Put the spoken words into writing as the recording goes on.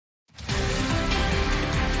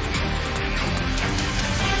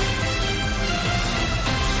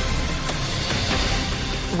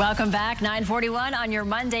Welcome back, 9:41 on your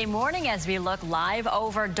Monday morning as we look live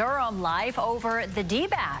over Durham, live over the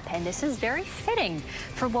DBAP. And this is very fitting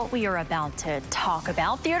for what we are about to talk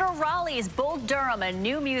about. Theater Raleigh's Bull Durham, a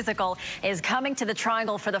new musical, is coming to the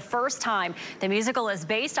Triangle for the first time. The musical is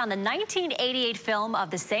based on the 1988 film of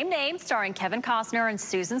the same name, starring Kevin Costner and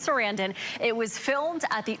Susan Sarandon. It was filmed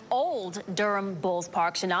at the old Durham Bulls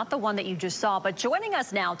Park, so not the one that you just saw. But joining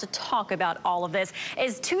us now to talk about all of this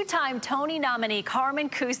is two-time Tony nominee Carmen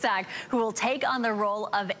Cusack, who will take on the role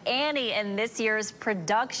of Annie in this year's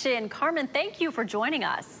production. Carmen, thank you for joining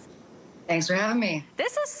us. Thanks for having me.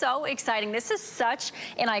 This is so exciting. This is such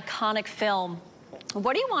an iconic film.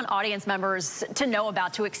 What do you want audience members to know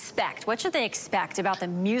about, to expect? What should they expect about the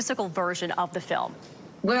musical version of the film?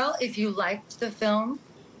 Well, if you liked the film,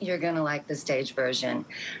 you're going to like the stage version.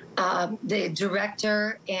 The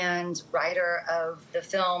director and writer of the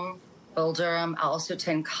film, Bull Durham, also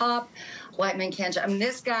Tin Cop, White Man Can't Jump. I mean,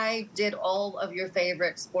 this guy did all of your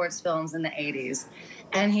favorite sports films in the 80s.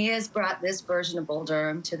 And he has brought this version of Bull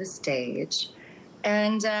Durham to the stage.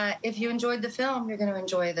 And if you enjoyed the film, you're going to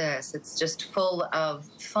enjoy this. It's just full of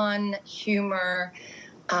fun, humor,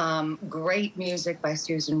 great music by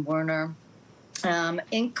Susan Werner,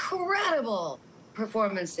 incredible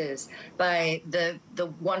performances by the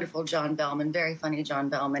wonderful John Bellman, very funny John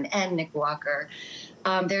Bellman, and Nick Walker.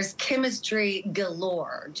 There's chemistry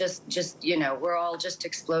galore. Just you know, we're all just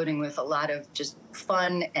exploding with a lot of just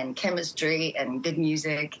fun and chemistry and good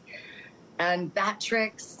music and bat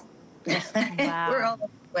tricks. Wow. We're all over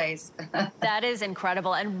the place. That is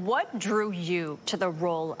incredible. And what drew you to the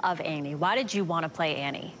role of Annie? Why did you want to play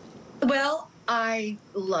Annie? Well, I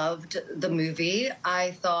loved the movie.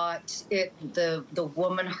 I thought the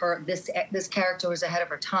woman, this character was ahead of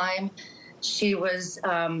her time. She was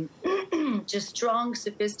just strong,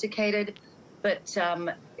 sophisticated, but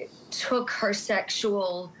took her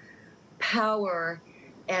sexual power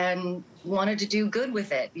and wanted to do good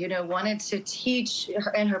with it. You know, wanted to teach.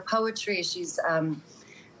 In her poetry, she's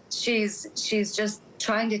just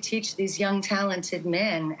trying to teach these young, talented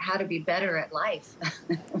men how to be better at life.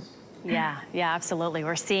 Yeah, absolutely.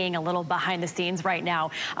 We're seeing a little behind the scenes right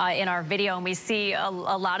now in our video, and we see a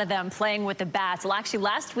lot of them playing with the bats. Well, actually,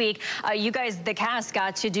 last week, you guys, the cast,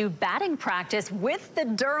 got to do batting practice with the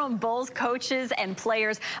Durham Bulls coaches and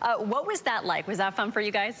players. What was that like? Was that fun for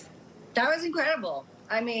you guys? That was incredible.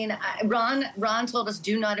 I mean, Ron told us,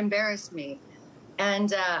 do not embarrass me.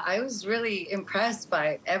 And I was really impressed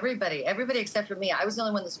by everybody except for me. I was the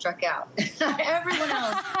only one that struck out. Everyone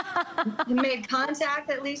else made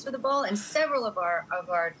contact, at least with the ball, and several of our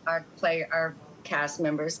cast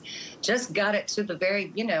members just got it to the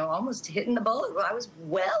very, you know, almost hitting the ball. I was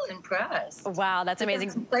well impressed. Wow, that's amazing.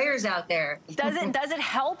 There's some players out there. Does it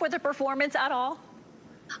help with the performance at all?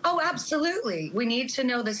 Oh, absolutely. We need to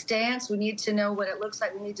know the stance. We need to know what it looks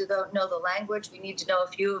like. We need to know the language. We need to know a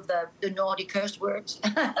few of the naughty curse words,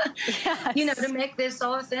 Yes. You know, to make this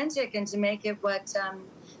authentic and to make it what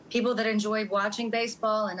people that enjoy watching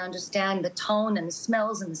baseball and understand the tone and the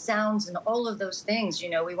smells and the sounds and all of those things, you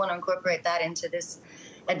know, we want to incorporate that into this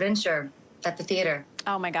adventure at the theater.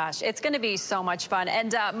 Oh my gosh, it's going to be so much fun.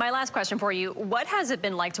 And my last question for you, what has it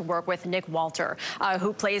been like to work with Nick Walter,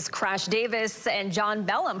 who plays Crash Davis, and John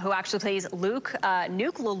Bellum, who actually plays Nuke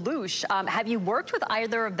LaLoosh? Have you worked with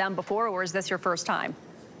either of them before, or is this your first time?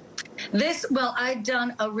 Well, I'd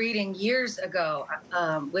done a reading years ago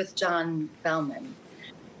with John Bellman,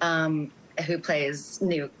 who plays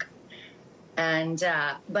Nuke. And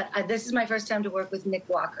but this is my first time to work with Nick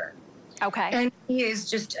Walker. Okay. And he is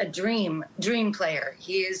just a dream player.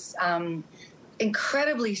 He is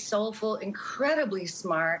incredibly soulful, incredibly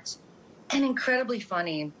smart, and incredibly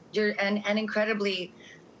funny. And incredibly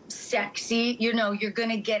sexy. You know, you're going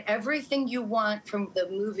to get everything you want from the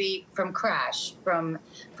movie, from Crash, from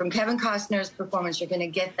Kevin Costner's performance. You're going to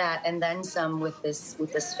get that and then some with this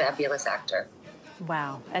fabulous actor.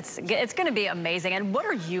 Wow, it's going to be amazing. And what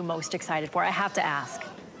are you most excited for? I have to ask.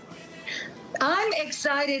 I'm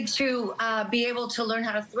excited to be able to learn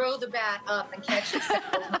how to throw the bat up and catch it.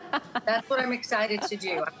 That's what I'm excited to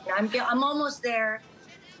do. I'm almost there,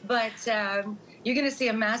 but you're going to see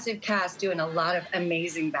a massive cast doing a lot of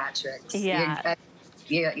amazing bat tricks. Yeah.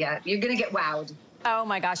 You're going to get wowed. Oh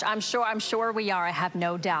my gosh, I'm sure we are. I have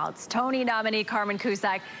no doubts. Tony nominee Carmen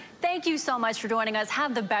Cusack, thank you so much for joining us.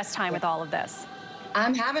 Have the best time with all of this.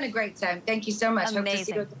 I'm having a great time. Thank you so much. Amazing. Hope to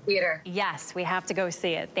see you at the theater. Yes, we have to go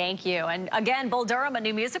see it. Thank you. And again, Bull Durham, a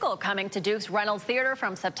new musical coming to Duke's Reynolds Theater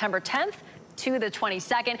from September 10th to the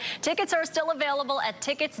 22nd. Tickets are still available at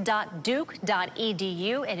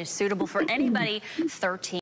tickets.duke.edu. It is suitable for anybody 13.